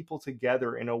bring people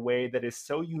together in a way that is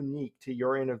so unique to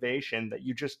your innovation that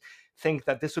you just think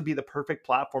that this would be the perfect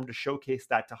platform to showcase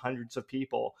that to hundreds of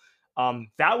people.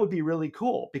 That would be really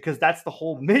cool, because that's the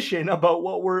whole mission about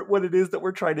what it is that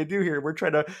we're trying to do here. We're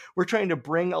trying to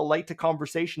bring a light to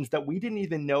conversations that we didn't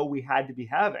even know we had to be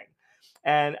having.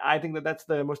 And I think that that's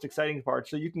the most exciting part.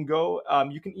 So you can go,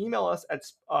 you can email us at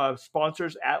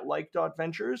sponsors at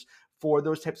like.ventures for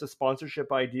those types of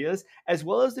sponsorship ideas, as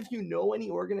well as if you know any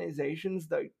organizations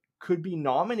that could be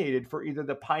nominated for either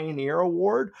the Pioneer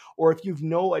Award, or if you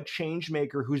know a change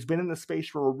maker who's been in the space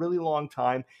for a really long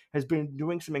time, has been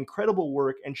doing some incredible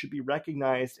work, and should be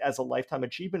recognized as a Lifetime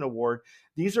Achievement Award.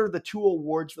 These are the two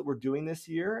awards that we're doing this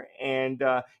year. And,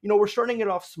 we're starting it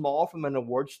off small from an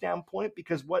award standpoint,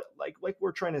 because like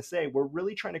we're trying to say, we're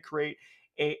really trying to create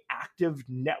a active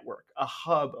network, a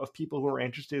hub of people who are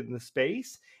interested in the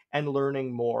space and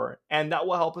learning more. And that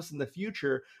will help us in the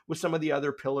future with some of the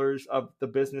other pillars of the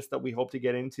business that we hope to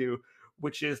get into,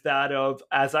 which is that of,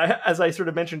 as I sort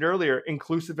of mentioned earlier,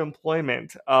 inclusive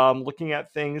employment, looking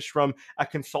at things from a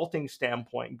consulting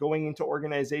standpoint, going into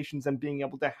organizations and being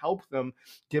able to help them,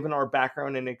 given our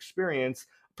background and experience,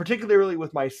 particularly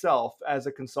with myself as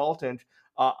a consultant.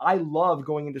 I love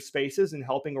going into spaces and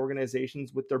helping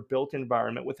organizations with their built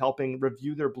environment, with helping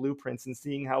review their blueprints and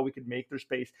seeing how we could make their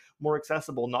space more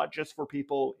accessible, not just for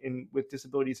people with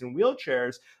disabilities in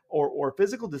wheelchairs or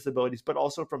physical disabilities, but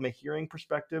also from a hearing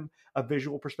perspective, a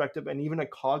visual perspective, and even a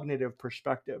cognitive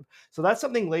perspective. So that's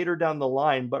something later down the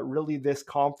line, but really this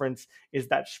conference is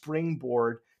that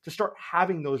springboard to start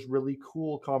having those really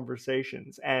cool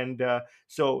conversations. And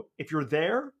so if you're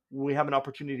there, we have an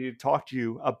opportunity to talk to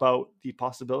you about the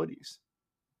possibilities.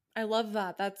 I love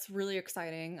that. That's really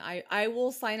exciting. I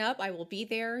will sign up. I will be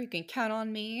there. You can count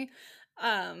on me.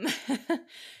 Um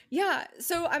yeah,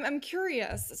 so I'm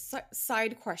curious.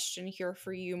 Side question here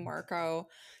for you, Marco.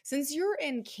 Since you're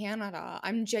in Canada,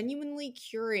 I'm genuinely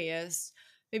curious.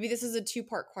 Maybe this is a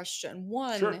two-part question.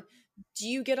 One, Sure. do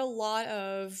you get a lot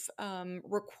of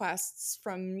requests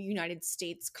from United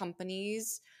States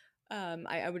companies?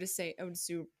 I would just say, I would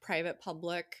assume private,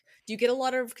 public. Do you get a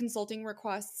lot of consulting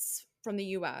requests from the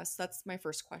US? That's my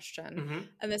first question. Mhm.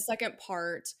 And the second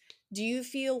part, do you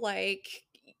feel like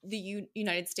the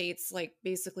United States, like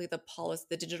basically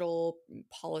the digital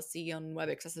policy on web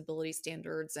accessibility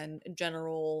standards and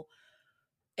general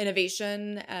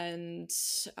innovation and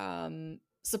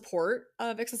support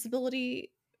of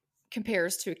accessibility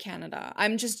compares to Canada?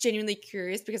 I'm just genuinely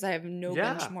curious because I have no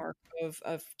Yeah. benchmark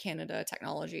of Canada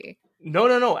technology. No,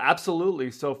 no, no, absolutely.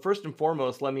 So first and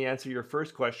foremost, let me answer your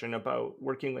first question about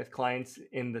working with clients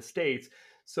in the States.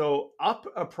 So up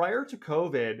prior to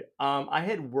COVID, I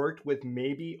had worked with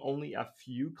maybe only a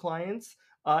few clients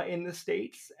in the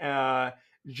States,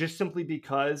 just simply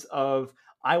because of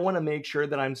I want to make sure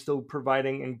that I'm still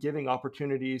providing and giving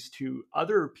opportunities to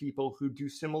other people who do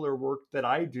similar work that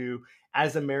I do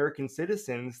as American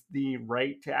citizens, the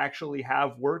right to actually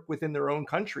have work within their own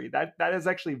country. That is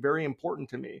actually very important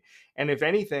to me. And if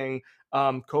anything,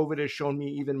 COVID has shown me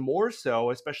even more so,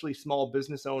 especially small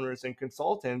business owners and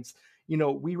consultants.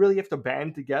 We really have to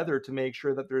band together to make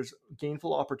sure that there's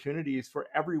gainful opportunities for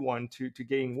everyone to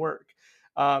gain work.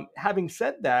 Having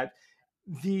said that,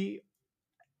 the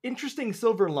interesting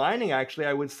silver lining, actually,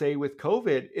 I would say, with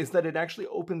COVID is that it actually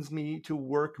opens me to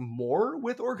work more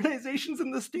with organizations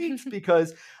in the States, because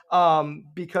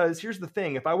here's the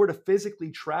thing: if I were to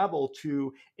physically travel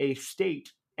to a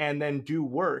state and then do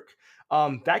work,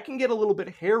 that can get a little bit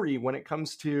hairy when it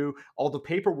comes to all the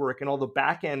paperwork and all the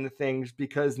back end things,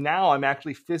 because now I'm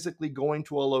actually physically going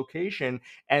to a location,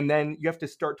 and then you have to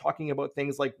start talking about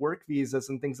things like work visas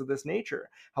and things of this nature.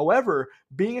 However,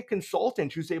 being a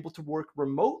consultant who's able to work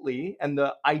remotely, and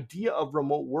the idea of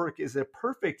remote work is a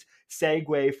perfect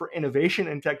segue for innovation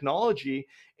and technology,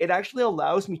 it actually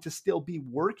allows me to still be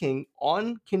working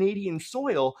on Canadian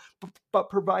soil, but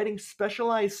providing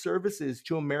specialized services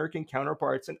to American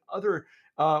counterparts and other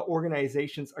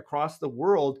organizations across the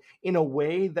world in a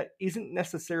way that isn't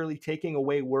necessarily taking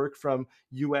away work from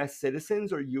US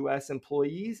citizens or US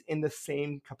employees in the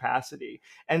same capacity.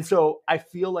 And so I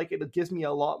feel like it gives me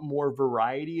a lot more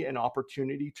variety and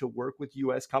opportunity to work with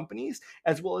US companies,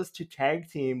 as well as to tag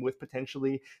team with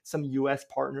potentially some US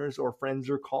partners or friends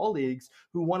or colleagues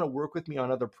who want to work with me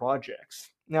on other projects.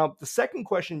 Now, the second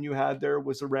question you had there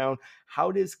was around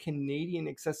how does Canadian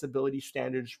accessibility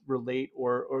standards relate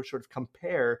or sort of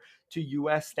compare to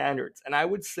US standards? And I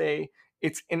would say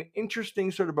it's an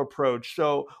interesting sort of approach.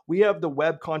 So we have the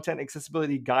Web Content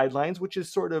Accessibility Guidelines, which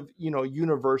is sort of,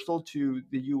 universal to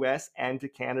the US and to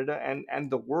Canada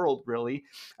and the world, really.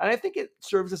 And I think it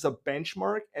serves as a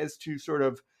benchmark as to sort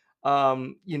of,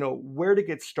 where to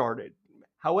get started.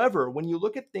 However, when you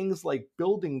look at things like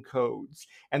building codes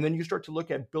and then you start to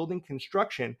look at building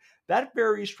construction, that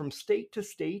varies from state to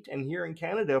state and here in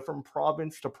Canada from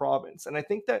province to province. And I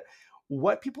think that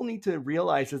what people need to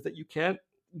realize is that you can't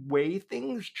weigh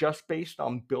things just based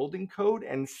on building code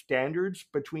and standards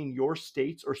between your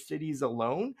states or cities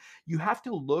alone. You have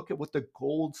to look at what the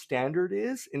gold standard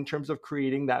is in terms of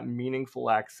creating that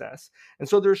meaningful access. And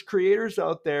so there's creators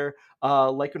out there,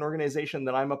 like an organization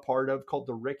that I'm a part of called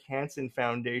the Rick Hansen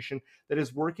Foundation, that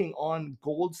is working on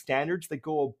gold standards that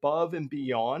go above and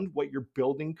beyond what your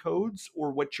building codes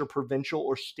or what your provincial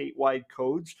or statewide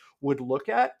codes would look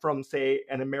at from, say,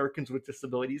 an Americans with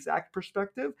Disabilities Act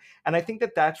perspective. And I think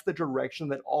that that's the direction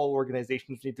that all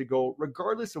organizations need to go,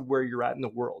 regardless of where you're at in the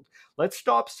world. Let's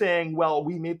stop saying, well,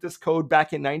 we made this code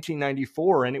back in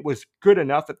 1994 and it was good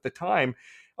enough at the time.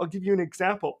 I'll give you an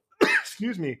example.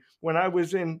 Excuse me. When I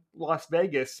was in Las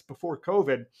Vegas before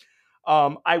COVID,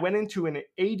 I went into an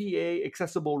ADA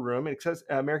accessible room,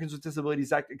 Americans with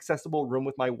Disabilities Act accessible room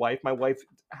with my wife. My wife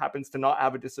happens to not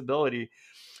have a disability.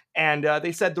 And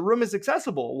they said the room is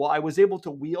accessible. Well, I was able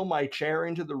to wheel my chair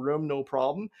into the room, no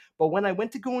problem. But when I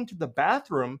went to go into the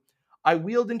bathroom, I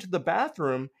wheeled into the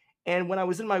bathroom. And when I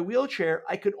was in my wheelchair,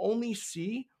 I could only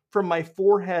see from my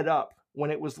forehead up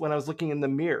when I was looking in the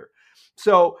mirror.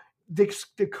 So this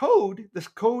code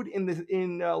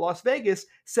in Las Vegas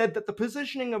said that the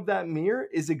positioning of that mirror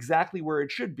is exactly where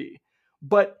it should be.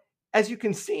 But as you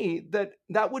can see,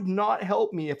 that would not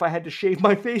help me if I had to shave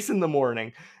my face in the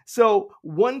morning. So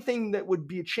one thing that would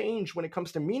be a change when it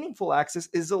comes to meaningful access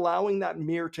is allowing that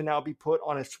mirror to now be put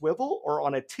on a swivel or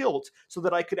on a tilt so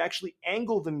that I could actually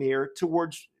angle the mirror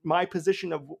towards my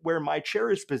position of where my chair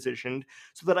is positioned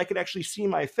so that I could actually see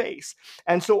my face.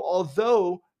 And so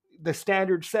although the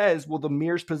standard says, well, the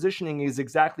mirror's positioning is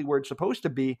exactly where it's supposed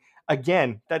to be,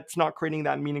 again, that's not creating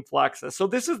that meaningful access. So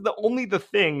this is the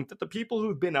thing that the people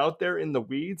who've been out there in the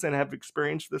weeds and have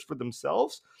experienced this for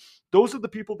themselves, those are the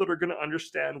people that are going to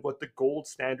understand what the gold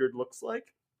standard looks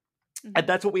like. And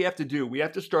that's what we have to do. We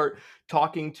have to start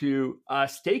talking to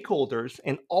stakeholders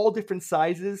in all different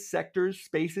sizes, sectors,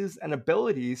 spaces, and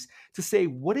abilities to say,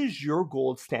 what is your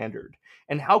gold standard?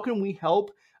 And how can we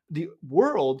help the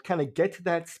world kind of get to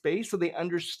that space so they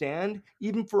understand,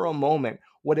 even for a moment,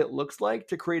 what it looks like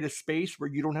to create a space where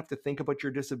you don't have to think about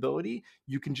your disability.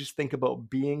 You can just think about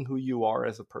being who you are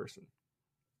as a person.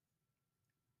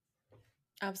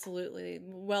 Absolutely.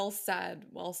 Well said.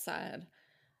 Well said.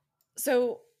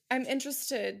 So I'm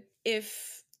interested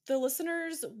if the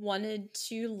listeners wanted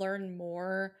to learn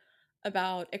more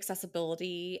about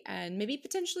accessibility and maybe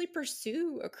potentially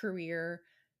pursue a career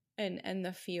in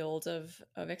the field of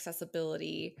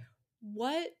accessibility,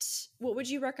 what would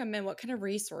you recommend? What kind of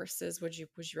resources would you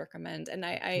recommend? And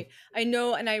I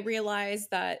know and I realize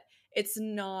that it's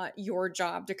not your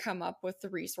job to come up with the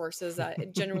resources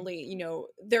that generally,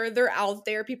 they're out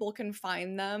there, people can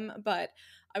find them, but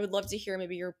I would love to hear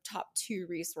maybe your top 2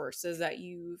 resources that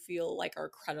you feel like are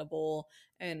credible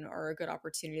and are a good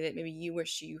opportunity that maybe you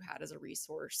wish you had as a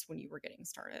resource when you were getting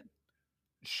started.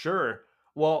 Sure.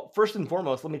 Well, first and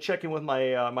foremost, let me check in with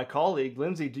my colleague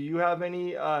Lindsay. Do you have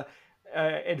any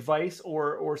advice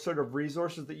or sort of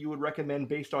resources that you would recommend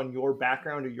based on your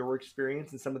background or your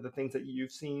experience and some of the things that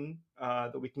you've seen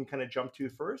that we can kind of jump to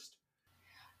first?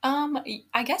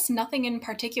 I guess nothing in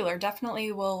particular.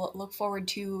 Definitely will look forward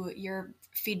to your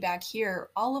feedback here.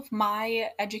 All of my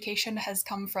education has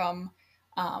come from,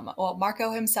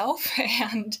 Marco himself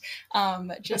and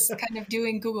just kind of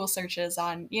doing Google searches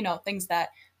on, things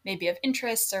that may be of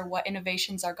interest or what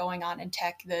innovations are going on in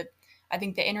tech. That I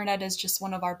think the internet is just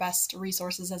one of our best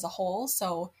resources as a whole.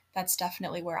 So that's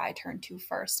definitely where I turn to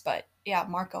first. But yeah,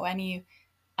 Marco, any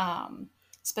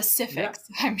Yeah. specifics,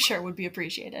 I'm sure would be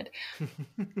appreciated.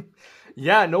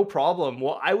 Yeah, no problem.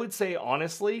 Well, I would say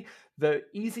honestly, the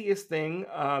easiest thing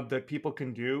that people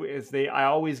can do is I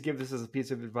always give this as a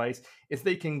piece of advice, is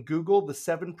they can Google the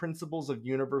 7 principles of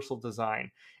universal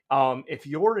design. If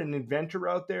you're an inventor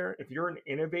out there, if you're an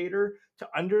innovator, to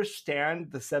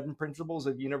understand the 7 principles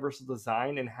of universal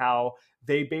design and how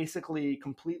they basically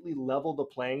completely level the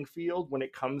playing field when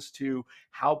it comes to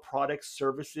how products,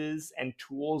 services, and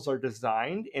tools are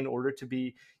designed in order to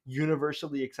be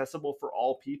universally accessible for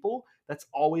all people, that's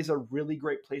always a really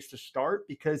great place to start,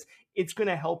 because it's going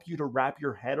to help you to wrap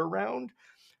your head around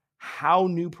how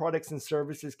new products and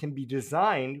services can be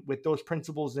designed with those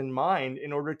principles in mind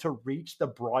in order to reach the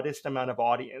broadest amount of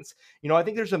audience. I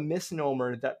think there's a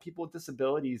misnomer that people with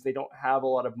disabilities, they don't have a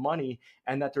lot of money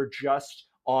and that they're just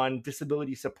on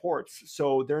disability supports,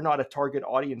 so they're not a target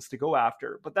audience to go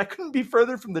after. But that couldn't be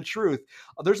further from the truth.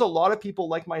 There's a lot of people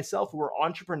like myself who are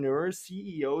entrepreneurs,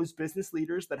 CEOs, business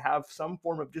leaders that have some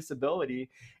form of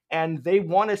disability, and they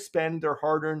want to spend their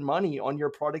hard-earned money on your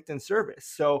product and service.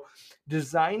 So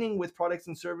designing with products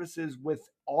and services with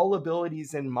all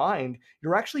abilities in mind,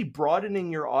 you're actually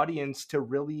broadening your audience to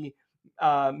really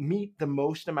meet the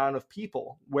most amount of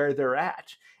people where they're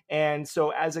at. And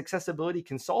so, as accessibility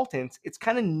consultants, it's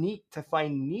kind of neat to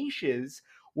find niches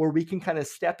where we can kind of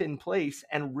step in place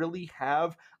and really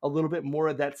have a little bit more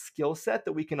of that skill set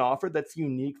that we can offer that's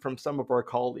unique from some of our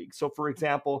colleagues. So, for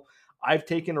example, I've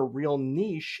taken a real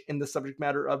niche in the subject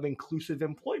matter of inclusive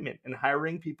employment and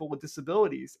hiring people with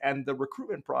disabilities, and the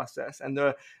recruitment process and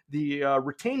the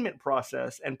retainment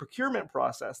process and procurement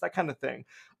process, that kind of thing.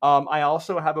 I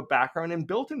also have a background in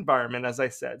built environment, as I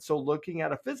said, so looking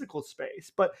at a physical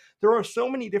space. But there are so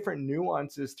many different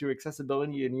nuances to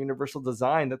accessibility and universal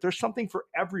design that there's something for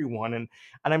everyone, and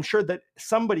I'm sure that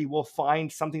somebody will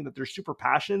find something that they're super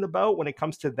passionate about when it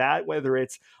comes to that, whether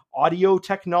it's audio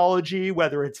technology,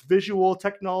 whether it's visual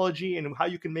technology, and how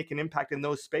you can make an impact in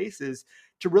those spaces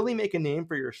to really make a name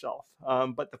for yourself.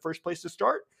 But the first place to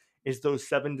start is those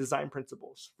 7 design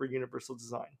principles for universal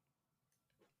design.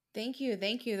 Thank you.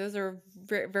 Thank you. Those are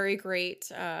very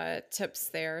great tips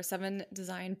there. 7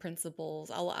 design principles.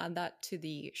 I'll add that to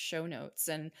the show notes.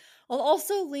 And I'll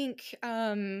also link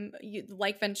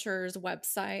Like Ventures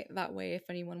website. That way, if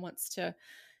anyone wants to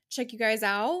check you guys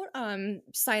out,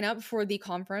 sign up for the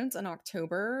conference in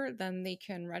October, then they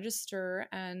can register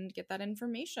and get that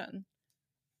information.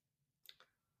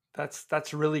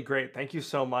 That's really great. Thank you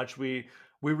so much. We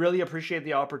really appreciate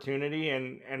the opportunity,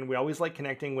 and we always like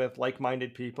connecting with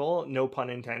like-minded people, no pun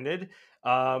intended.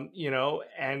 And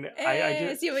I Hey,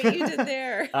 do. I see what you did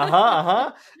there.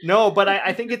 Uh-huh. No, but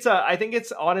I think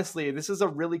it's honestly, this is a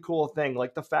really cool thing.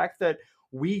 Like the fact that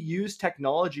we use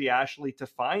technology, Ashley, to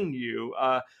find you.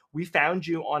 We found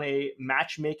you on a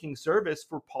matchmaking service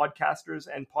for podcasters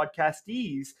and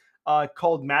podcastees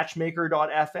called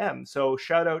matchmaker.fm. So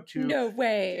shout out to No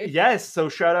way. Yes, so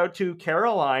shout out to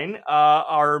Caroline,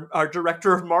 our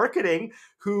director of marketing,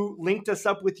 who linked us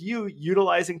up with you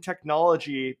utilizing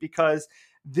technology, because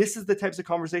this is the types of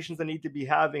conversations that need to be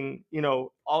having,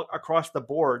 all across the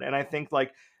board. And I think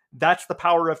like that's the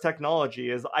power of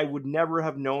technology. Is I would never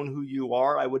have known who you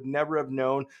are. I would never have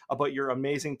known about your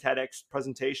amazing TEDx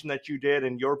presentation that you did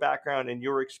and your background and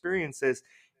your experiences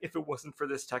if it wasn't for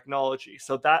this technology.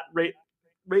 So that right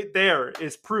there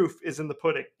is proof is in the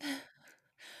pudding.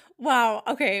 Wow.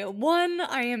 Okay. One,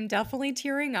 I am definitely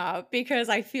tearing up because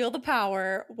I feel the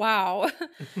power. Wow.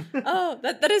 Oh,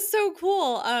 that is so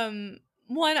cool.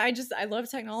 One, I love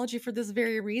technology for this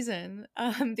very reason.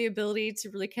 The ability to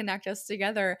really connect us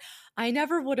together. I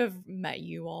never would have met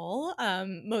you all.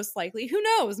 Most likely, who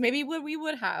knows? Maybe we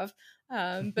would have.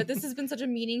 But this has been such a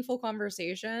meaningful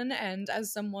conversation, and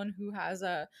as someone who has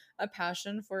a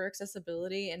passion for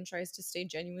accessibility and tries to stay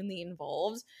genuinely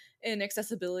involved in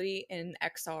accessibility in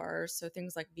XR, so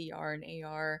things like VR and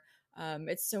AR.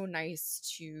 It's so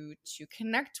nice to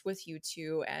connect with you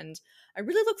two, and I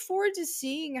really look forward to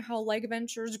seeing how Like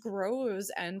Ventures grows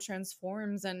and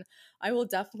transforms. And I will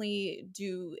definitely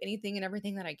do anything and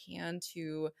everything that I can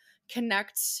to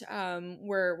connect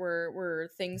where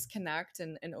things connect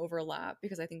and overlap,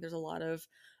 because I think there's a lot of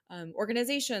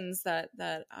organizations that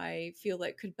I feel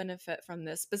like could benefit from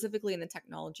this, specifically in the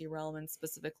technology realm and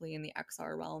specifically in the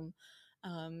XR realm.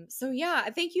 So yeah,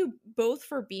 thank you both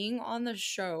for being on the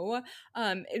show.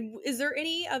 Is there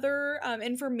any other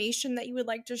information that you would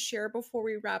like to share before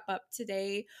we wrap up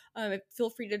today? Feel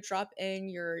free to drop in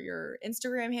your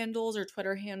Instagram handles or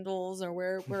Twitter handles, or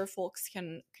where folks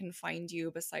can find you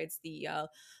besides the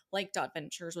Like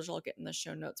Ventures, which I'll get in the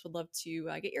show notes. Would love to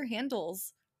get your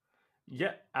handles.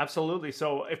 Yeah, absolutely.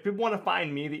 So if people want to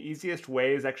find me, the easiest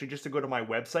way is actually just to go to my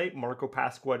website,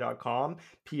 marcopasqua.com,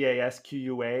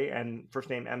 Pasqua, and first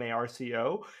name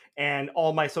Marco. And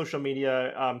all my social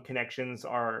media connections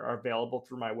are available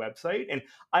through my website. And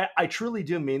I truly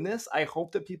do mean this. I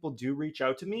hope that people do reach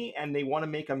out to me and they want to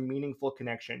make a meaningful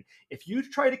connection. If you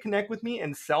try to connect with me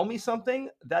and sell me something,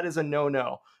 that is a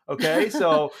no-no. Okay.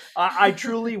 So I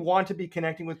truly want to be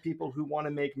connecting with people who want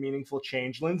to make meaningful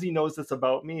change. Lindsay knows this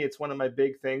about me. It's one of my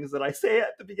big things that I say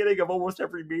at the beginning of almost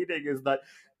every meeting is that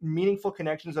meaningful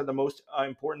connections are the most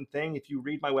important thing. If you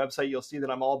read my website, you'll see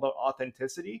that I'm all about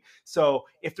authenticity. So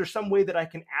if there's some way that I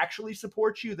can actually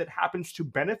support you that happens to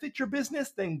benefit your business,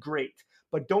 then great.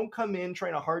 But don't come in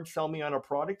trying to hard sell me on a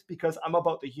product, because I'm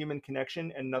about the human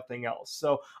connection and nothing else.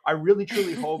 So I really,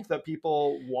 truly hope that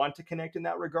people want to connect in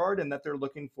that regard and that they're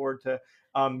looking forward to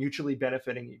mutually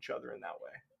benefiting each other in that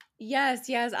way. Yes,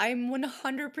 yes, I'm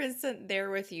 100% there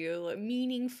with you.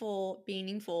 Meaningful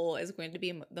is going to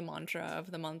be the mantra of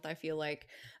the month, I feel like.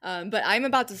 But I'm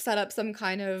about to set up some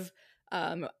kind of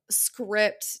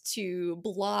script to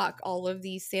block all of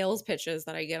these sales pitches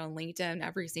that I get on LinkedIn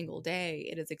every single day.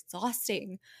 It is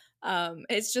exhausting.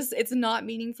 It's not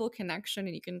meaningful connection,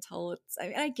 and you can tell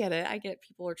I get it. I get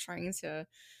people are trying to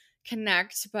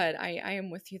connect, but I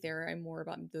am with you there. I'm more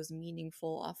about those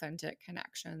meaningful, authentic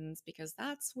connections, because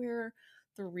that's where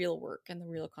the real work and the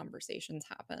real conversations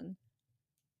happen.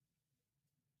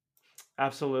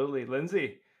 Absolutely.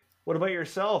 Lindsay, what about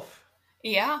yourself?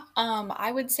 Yeah,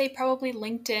 I would say probably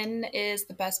LinkedIn is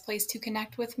the best place to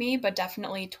connect with me, but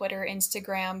definitely Twitter,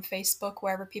 Instagram, Facebook,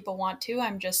 wherever people want to.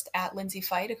 I'm just at Lindsay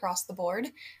Fight across the board.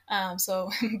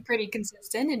 So pretty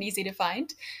consistent and easy to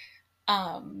find.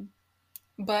 Um,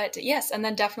 but yes, and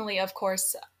then definitely, of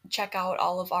course, check out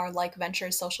all of our Like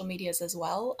Ventures social medias as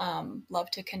well.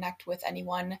 Love to connect with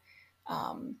anyone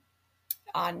um,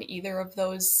 on either of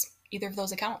those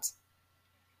accounts.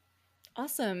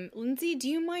 Awesome. Lindsay, do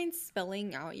you mind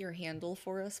spelling out your handle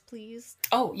for us, please?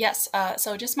 Oh, yes.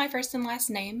 So just my first and last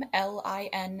name,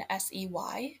 Linsey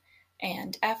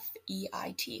and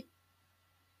Feit.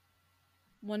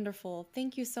 Wonderful.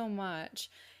 Thank you so much.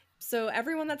 So,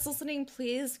 everyone that's listening,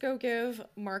 please go give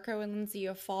Marco and Lindsay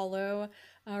a follow.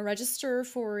 Register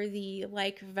for the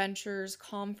Like Ventures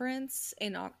conference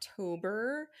in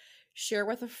October. Share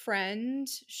with a friend,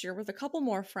 share with a couple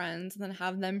more friends, and then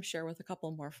have them share with a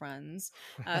couple more friends.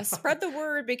 Spread the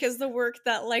word, because the work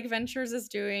that Like Ventures is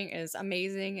doing is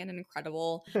amazing and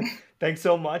incredible. Thanks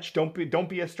so much. Don't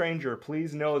be a stranger.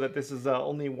 Please know that this is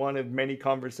only one of many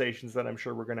conversations that I'm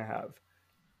sure we're going to have.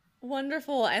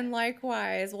 Wonderful. And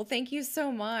likewise. Well, thank you so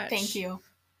Thank much. you.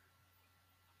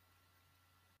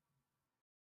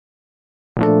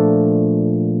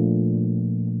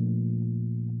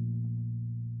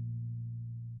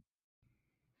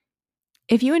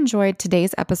 If you enjoyed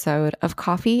today's episode of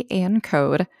Coffee and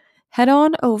Code, head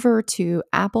on over to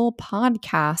Apple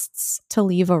Podcasts to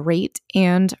leave a rate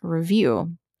and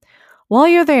review. While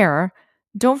you're there,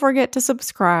 don't forget to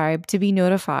subscribe to be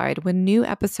notified when new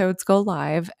episodes go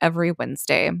live every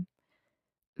Wednesday.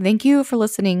 Thank you for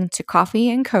listening to Coffee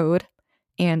and Code,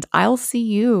 and I'll see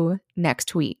you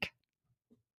next week.